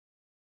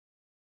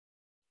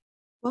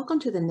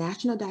Welcome to the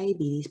National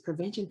Diabetes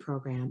Prevention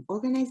Program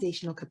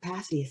Organizational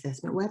Capacity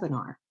Assessment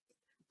webinar,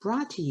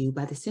 brought to you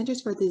by the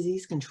Centers for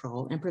Disease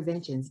Control and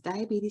Prevention's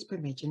Diabetes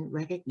Prevention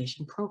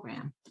Recognition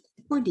Program,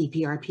 or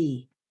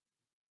DPRP.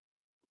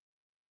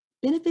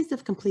 Benefits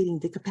of completing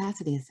the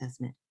capacity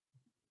assessment.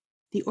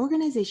 The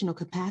Organizational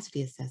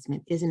Capacity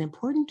Assessment is an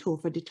important tool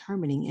for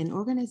determining an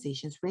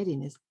organization's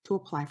readiness to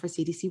apply for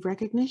CDC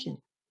recognition.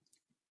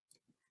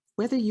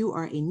 Whether you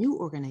are a new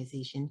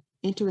organization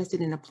interested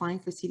in applying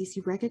for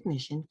CDC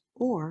recognition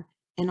or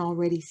an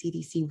already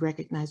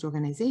CDC-recognized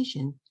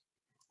organization,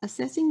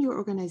 assessing your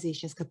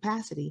organization's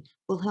capacity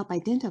will help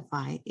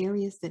identify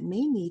areas that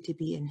may need to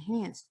be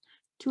enhanced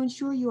to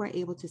ensure you are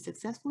able to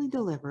successfully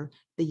deliver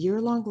the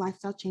year-long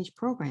lifestyle change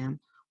program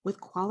with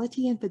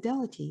quality and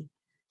fidelity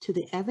to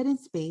the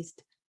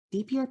evidence-based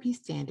DPRP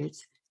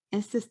standards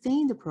and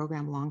sustain the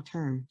program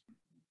long-term.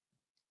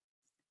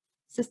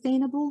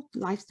 Sustainable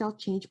lifestyle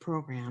change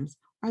programs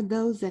are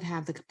those that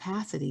have the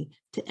capacity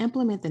to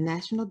implement the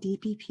National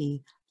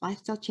DPP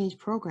Lifestyle Change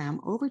Program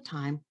over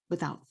time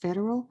without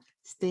federal,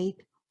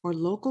 state, or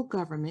local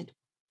government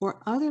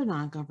or other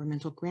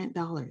non-governmental grant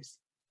dollars.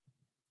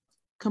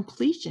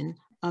 Completion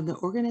of the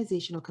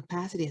Organizational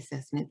Capacity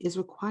Assessment is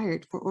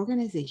required for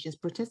organizations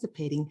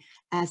participating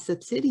as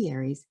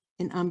subsidiaries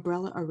in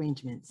umbrella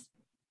arrangements.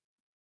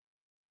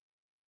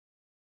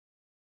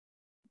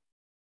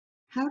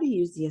 How to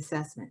use the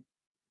assessment.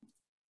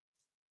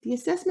 The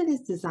assessment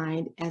is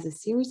designed as a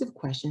series of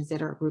questions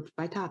that are grouped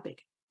by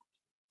topic.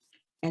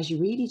 As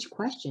you read each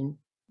question,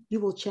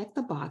 you will check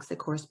the box that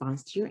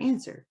corresponds to your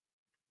answer.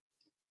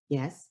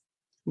 Yes,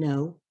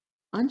 no,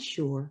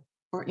 unsure,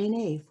 or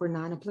NA for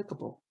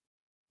non-applicable.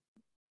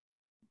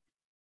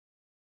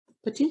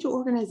 Potential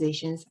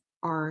organizations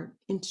are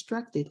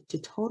instructed to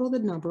total the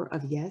number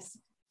of yes,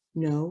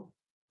 no,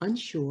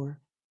 unsure,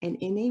 and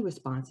NA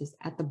responses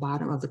at the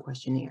bottom of the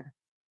questionnaire.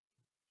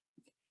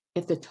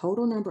 If the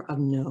total number of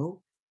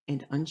no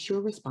and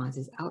unsure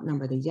responses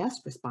outnumber the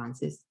yes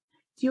responses,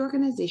 the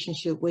organization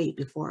should wait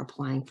before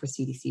applying for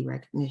CDC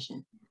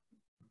recognition.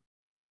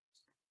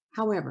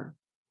 However,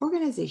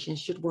 organizations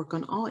should work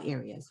on all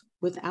areas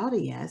without a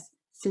yes,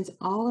 since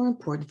all are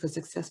important for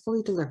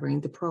successfully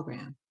delivering the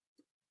program.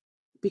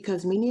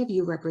 Because many of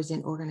you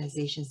represent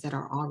organizations that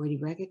are already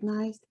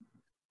recognized,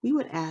 we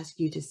would ask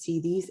you to see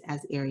these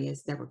as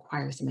areas that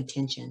require some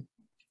attention.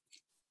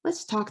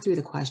 Let's talk through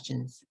the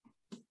questions.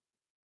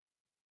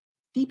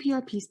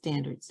 DPRP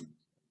Standards.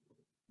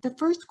 The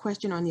first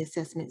question on the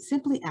assessment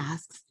simply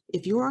asks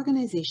if your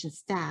organization's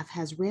staff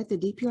has read the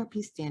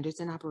DPRP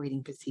Standards and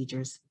operating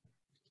procedures.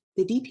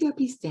 The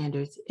DPRP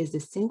Standards is the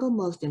single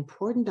most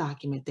important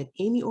document that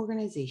any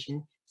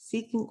organization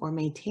seeking or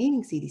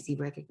maintaining CDC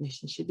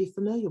recognition should be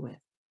familiar with.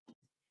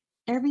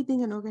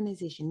 Everything an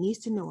organization needs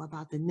to know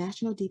about the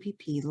National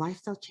DPP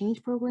Lifestyle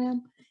Change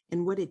Program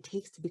and what it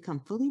takes to become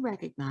fully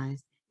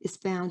recognized is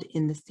found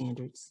in the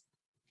standards.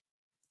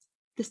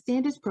 The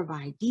standards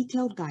provide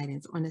detailed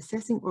guidance on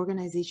assessing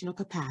organizational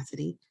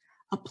capacity,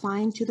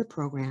 applying to the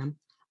program,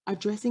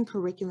 addressing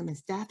curriculum and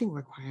staffing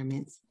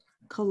requirements,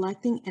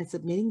 collecting and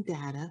submitting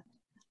data,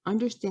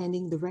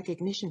 understanding the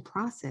recognition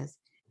process,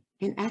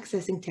 and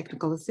accessing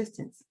technical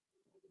assistance.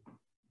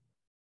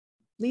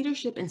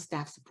 Leadership and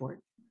staff support.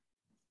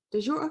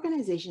 Does your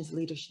organization's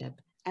leadership,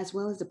 as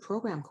well as the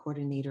program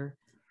coordinator,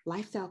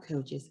 lifestyle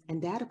coaches,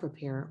 and data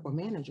preparer or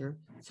manager,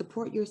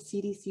 support your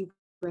CDC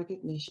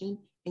recognition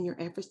in your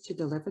efforts to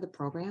deliver the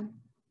program?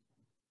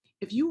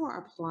 If you are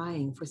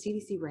applying for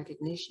CDC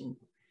recognition,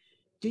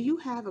 do you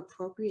have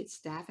appropriate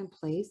staff in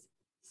place,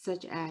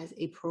 such as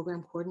a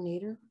program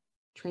coordinator,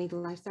 trained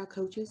lifestyle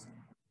coaches,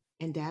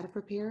 and data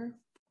preparer,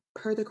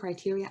 per the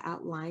criteria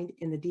outlined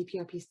in the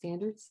DPRP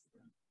standards?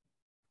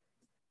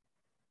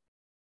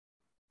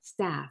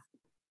 Staff.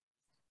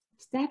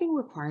 Staffing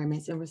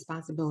requirements and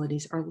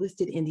responsibilities are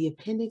listed in the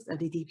appendix of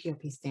the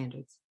DPRP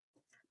standards.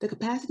 The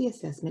capacity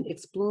assessment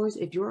explores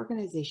if your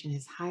organization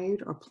has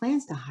hired or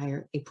plans to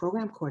hire a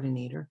program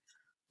coordinator,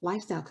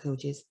 lifestyle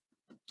coaches,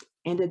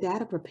 and a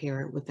data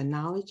preparer with the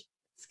knowledge,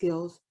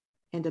 skills,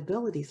 and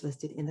abilities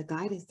listed in the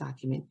guidance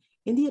document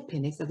in the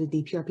appendix of the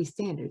DPRP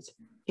standards,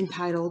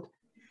 entitled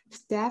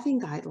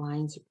Staffing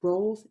Guidelines,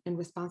 Roles and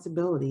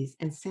Responsibilities,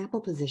 and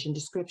Sample Position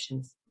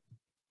Descriptions.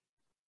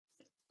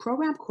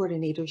 Program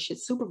coordinators should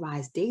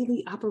supervise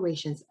daily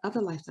operations of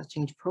the Lifestyle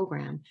Change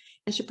Program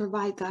and should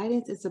provide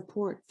guidance and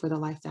support for the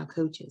lifestyle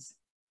coaches.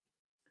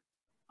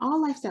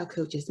 All lifestyle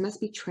coaches must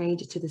be trained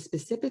to the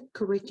specific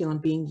curriculum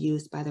being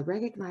used by the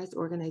recognized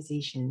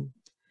organization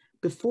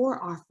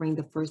before offering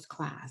the first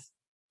class.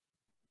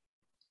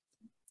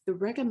 The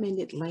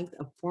recommended length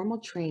of formal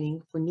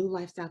training for new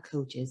lifestyle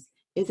coaches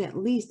is at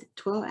least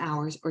 12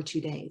 hours or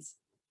 2 days.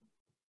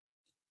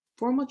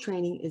 Formal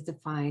training is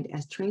defined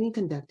as training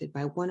conducted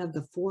by one of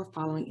the 4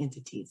 following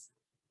entities: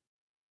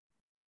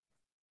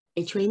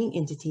 a training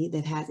entity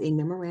that has a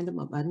memorandum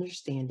of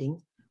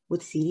understanding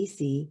with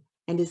CDC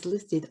and is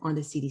listed on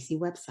the CDC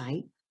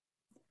website,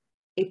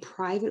 a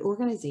private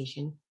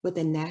organization with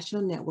a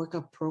national network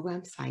of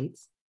program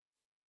sites,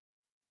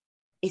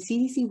 a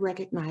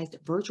CDC-recognized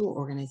virtual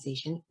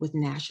organization with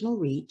national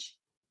reach,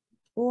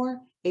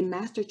 or a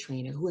master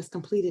trainer who has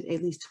completed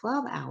at least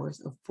 12 hours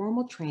of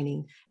formal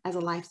training as a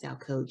lifestyle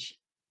coach,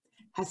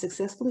 has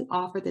successfully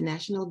offered the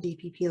National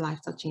DPP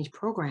Lifestyle Change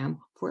Program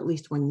for at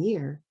least 1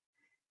 year,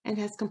 and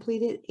has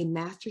completed a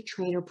master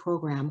trainer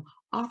program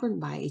offered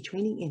by a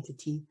training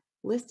entity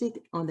listed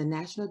on the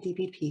National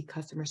DPP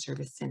Customer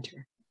Service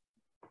Center.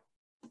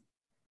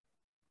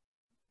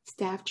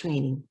 Staff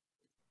training.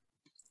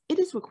 It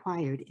is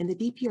required in the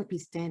DPRP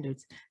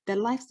standards that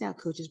lifestyle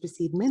coaches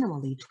receive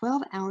minimally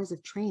 12 hours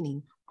of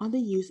training on the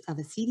use of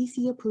a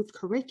CDC-approved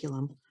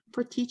curriculum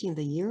for teaching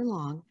the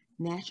year-long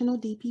National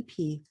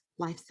DPP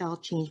Lifestyle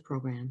Change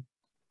Program.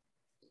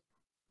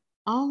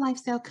 All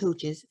lifestyle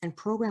coaches and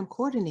program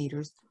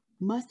coordinators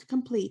must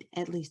complete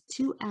at least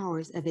 2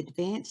 hours of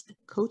advanced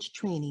coach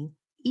training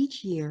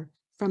each year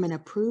from an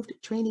approved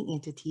training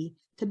entity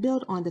to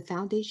build on the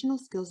foundational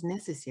skills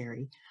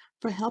necessary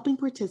for helping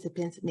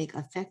participants make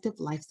effective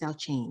lifestyle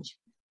change.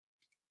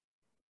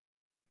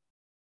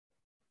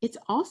 It's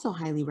also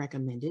highly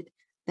recommended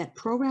that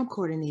program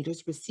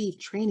coordinators receive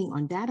training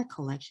on data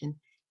collection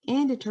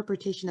and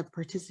interpretation of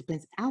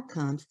participants'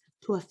 outcomes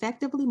to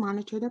effectively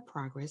monitor their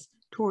progress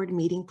toward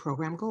meeting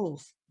program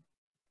goals.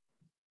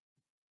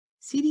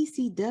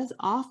 CDC does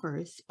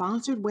offer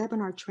sponsored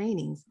webinar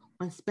trainings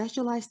on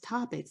specialized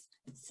topics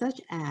such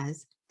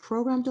as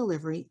program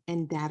delivery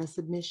and data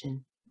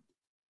submission.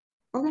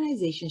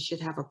 Organizations should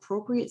have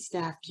appropriate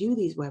staff view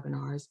these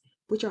webinars,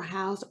 which are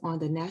housed on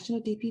the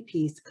National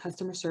DPP's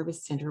Customer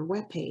Service Center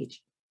webpage.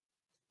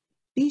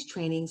 These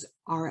trainings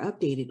are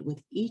updated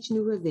with each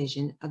new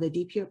revision of the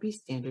DPRP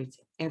standards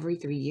every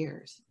 3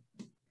 years.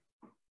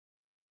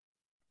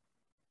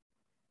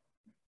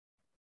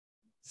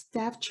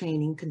 Staff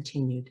training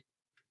continued.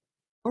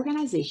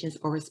 Organizations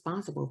are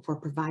responsible for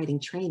providing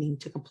training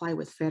to comply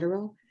with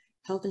Federal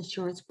Health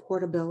Insurance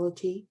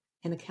Portability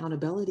and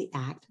Accountability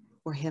Act,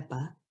 or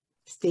HIPAA,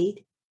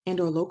 state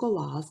and/or local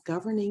laws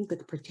governing the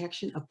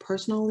protection of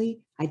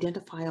personally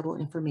identifiable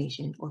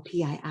information, or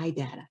PII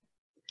data,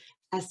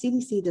 as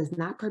CDC does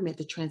not permit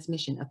the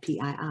transmission of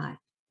PII.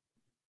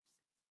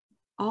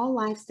 All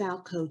lifestyle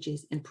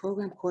coaches and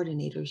program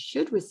coordinators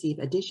should receive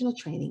additional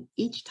training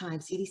each time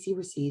CDC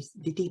receives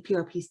the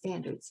DPRP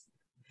standards,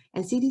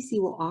 and CDC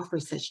will offer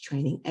such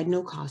training at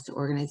no cost to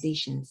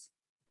organizations.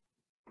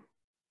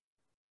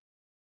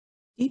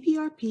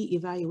 DPRP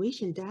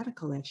evaluation data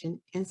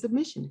collection and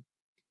submission.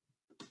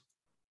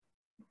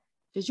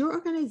 Does your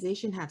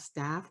organization have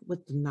staff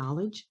with the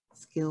knowledge,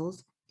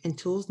 skills, and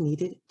tools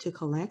needed to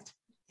collect,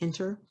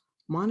 enter,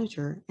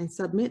 monitor, and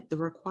submit the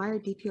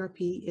required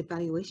DPRP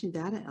evaluation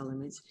data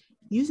elements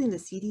using the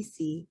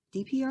CDC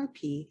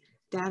DPRP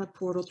data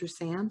portal through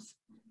SAMS?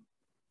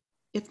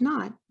 If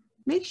not,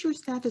 make sure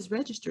staff is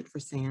registered for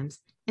SAMS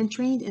and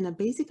trained in a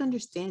basic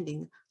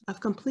understanding of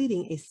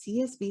completing a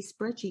CSV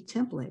spreadsheet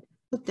template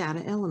with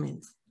data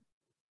elements.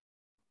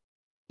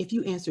 If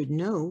you answered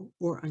no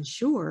or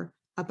unsure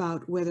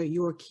about whether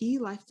your key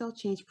lifestyle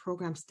change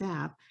program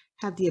staff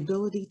have the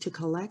ability to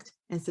collect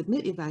and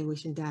submit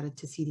evaluation data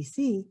to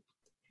CDC,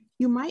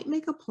 you might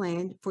make a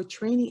plan for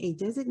training a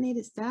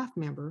designated staff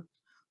member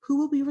who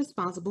will be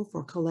responsible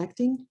for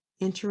collecting,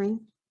 entering,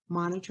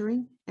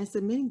 monitoring, and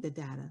submitting the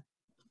data,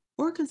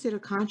 or consider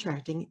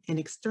contracting an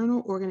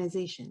external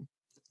organization,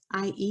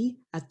 i.e.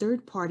 a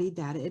third-party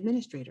data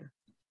administrator.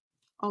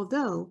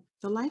 Although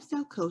the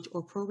lifestyle coach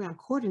or program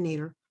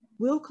coordinator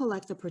will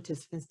collect the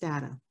participant's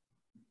data.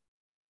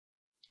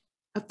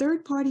 A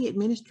third-party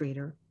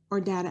administrator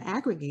or data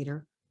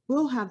aggregator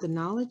will have the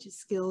knowledge,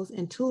 skills,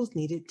 and tools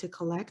needed to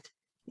collect,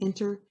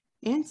 enter,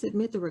 and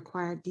submit the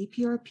required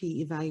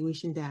DPRP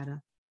evaluation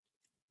data.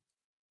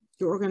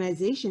 Your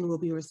organization will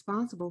be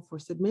responsible for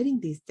submitting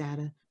these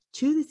data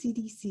to the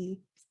CDC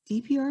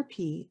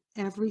DPRP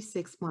every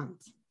 6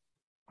 months.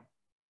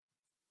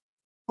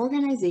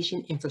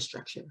 Organization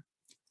infrastructure,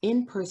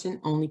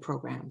 in-person only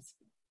programs.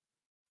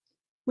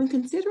 When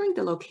considering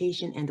the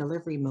location and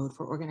delivery mode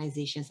for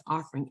organizations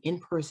offering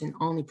in-person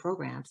only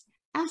programs,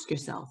 ask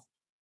yourself,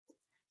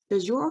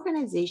 does your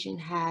organization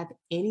have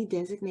any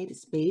designated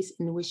space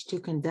in which to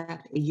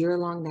conduct a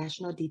year-long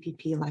National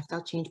DPP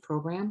Lifestyle Change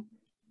Program?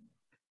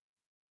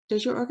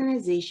 Does your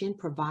organization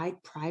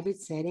provide private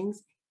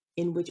settings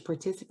in which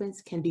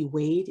participants can be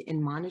weighed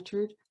and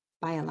monitored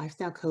by a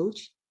lifestyle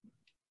coach?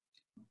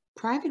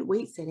 Private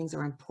weight settings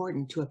are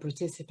important to a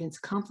participant's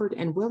comfort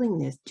and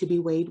willingness to be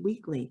weighed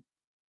weekly.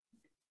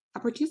 A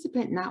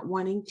participant not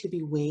wanting to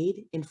be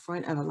weighed in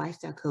front of a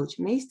lifestyle coach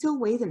may still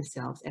weigh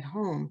themselves at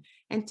home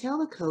and tell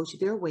the coach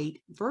their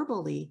weight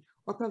verbally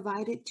or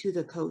provide it to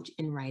the coach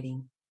in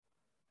writing.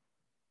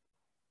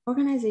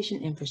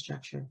 Organization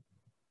infrastructure,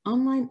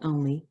 online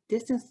only,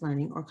 distance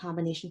learning, or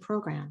combination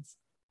programs.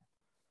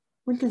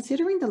 When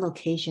considering the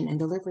location and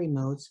delivery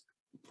modes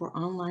for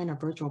online or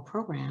virtual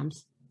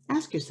programs,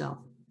 ask yourself,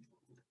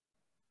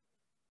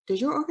 does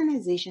your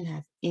organization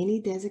have any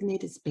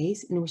designated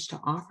space in which to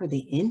offer the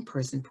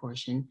in-person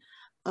portion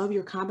of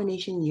your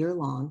combination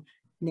year-long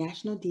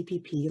National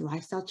DPP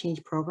Lifestyle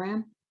Change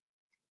Program?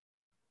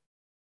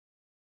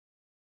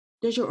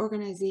 Does your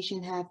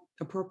organization have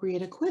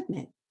appropriate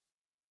equipment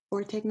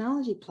or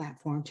technology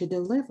platform to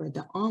deliver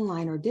the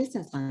online or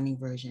distance learning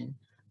version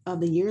of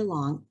the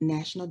year-long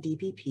National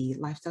DPP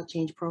Lifestyle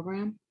Change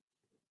Program?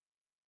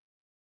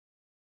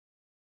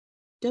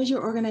 Does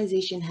your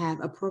organization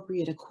have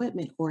appropriate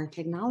equipment or a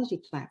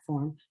technology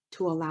platform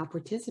to allow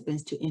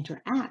participants to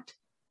interact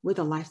with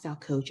a lifestyle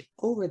coach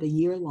over the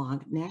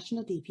year-long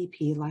National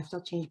DPP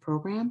Lifestyle Change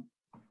Program?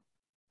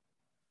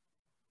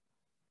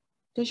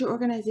 Does your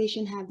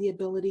organization have the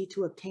ability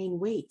to obtain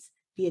weights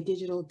via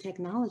digital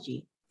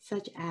technology,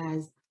 such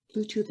as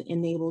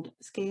Bluetooth-enabled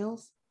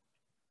scales?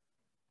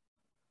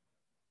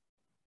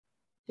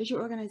 Does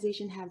your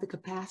organization have the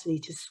capacity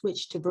to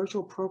switch to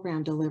virtual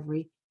program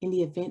delivery in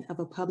the event of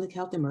a public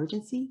health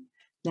emergency,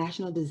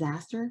 national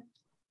disaster,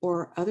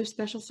 or other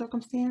special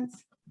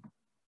circumstance?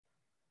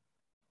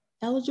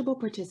 Eligible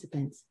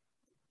participants.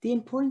 The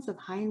importance of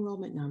high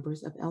enrollment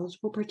numbers of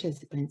eligible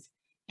participants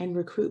and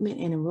recruitment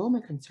and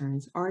enrollment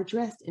concerns are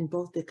addressed in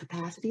both the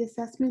capacity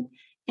assessment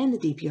and the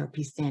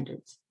DPRP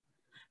standards.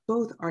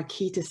 Both are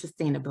key to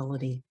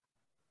sustainability.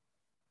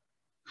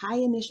 High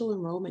initial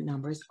enrollment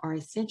numbers are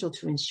essential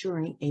to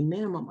ensuring a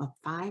minimum of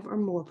 5 or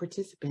more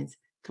participants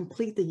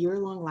complete the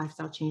year-long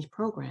lifestyle change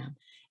program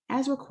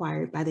as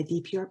required by the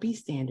DPRP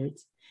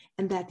standards,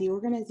 and that the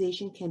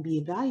organization can be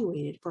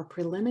evaluated for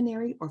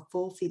preliminary or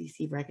full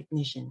CDC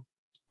recognition.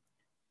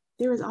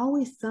 There is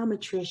always some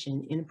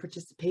attrition in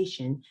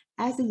participation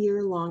as the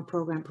year-long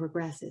program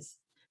progresses,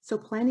 so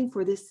planning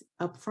for this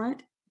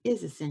upfront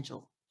is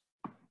essential.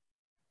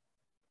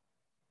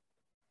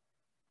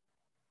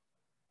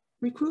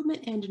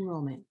 Recruitment and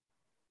enrollment.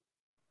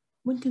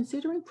 When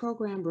considering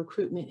program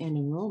recruitment and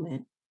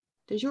enrollment,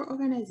 does your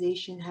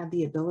organization have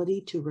the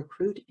ability to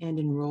recruit and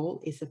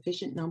enroll a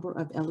sufficient number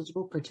of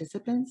eligible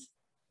participants?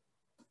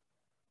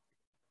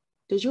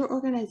 Does your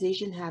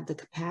organization have the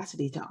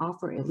capacity to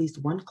offer at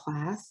least one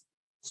class,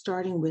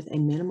 starting with a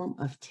minimum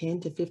of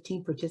 10 to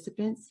 15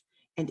 participants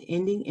and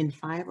ending in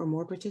 5 or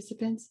more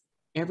participants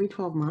every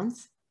 12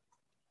 months?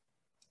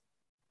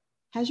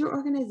 Has your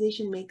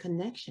organization made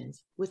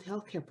connections with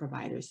healthcare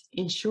providers,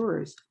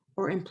 insurers,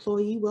 or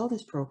employee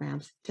wellness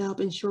programs to help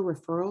ensure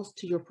referrals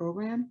to your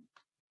program?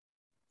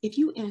 If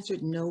you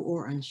answered no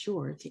or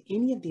unsure to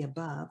any of the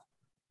above,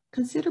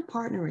 consider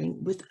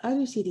partnering with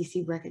other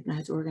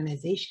CDC-recognized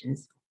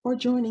organizations or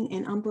joining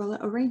an umbrella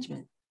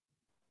arrangement.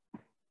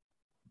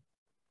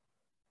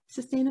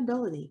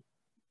 Sustainability.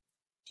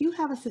 Do you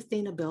have a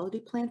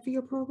sustainability plan for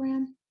your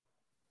program?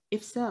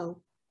 If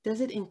so,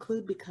 does it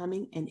include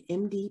becoming an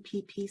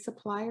MDPP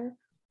supplier,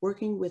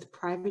 working with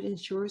private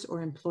insurers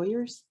or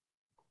employers?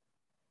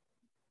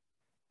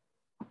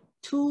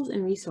 Tools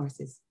and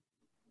resources.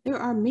 There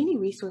are many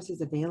resources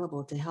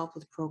available to help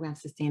with program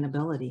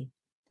sustainability.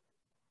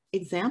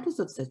 Examples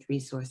of such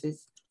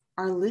resources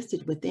are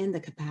listed within the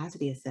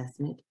capacity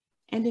assessment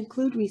and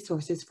include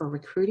resources for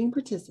recruiting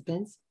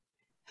participants,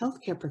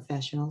 healthcare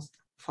professionals,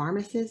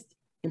 pharmacists,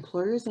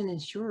 employers and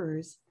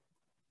insurers,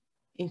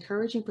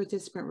 encouraging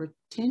participant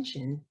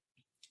retention,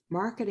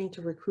 marketing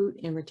to recruit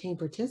and retain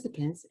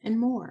participants, and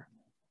more.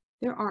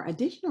 There are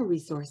additional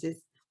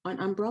resources on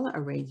umbrella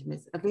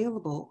arrangements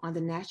available on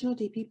the National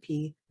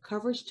DPP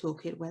Coverage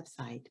Toolkit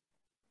website.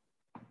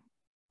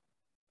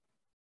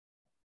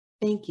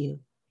 Thank you.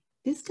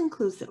 This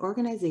concludes the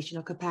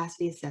Organizational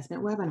Capacity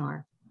Assessment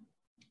webinar.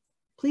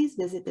 Please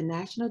visit the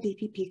National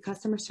DPP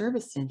Customer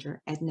Service Center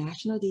at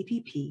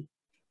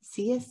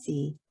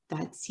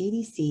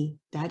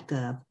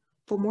nationaldpp.csc.cdc.gov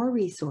for more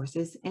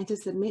resources and to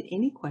submit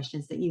any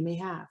questions that you may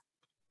have.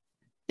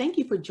 Thank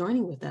you for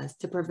joining with us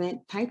to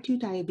prevent type 2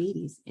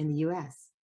 diabetes in the U.S.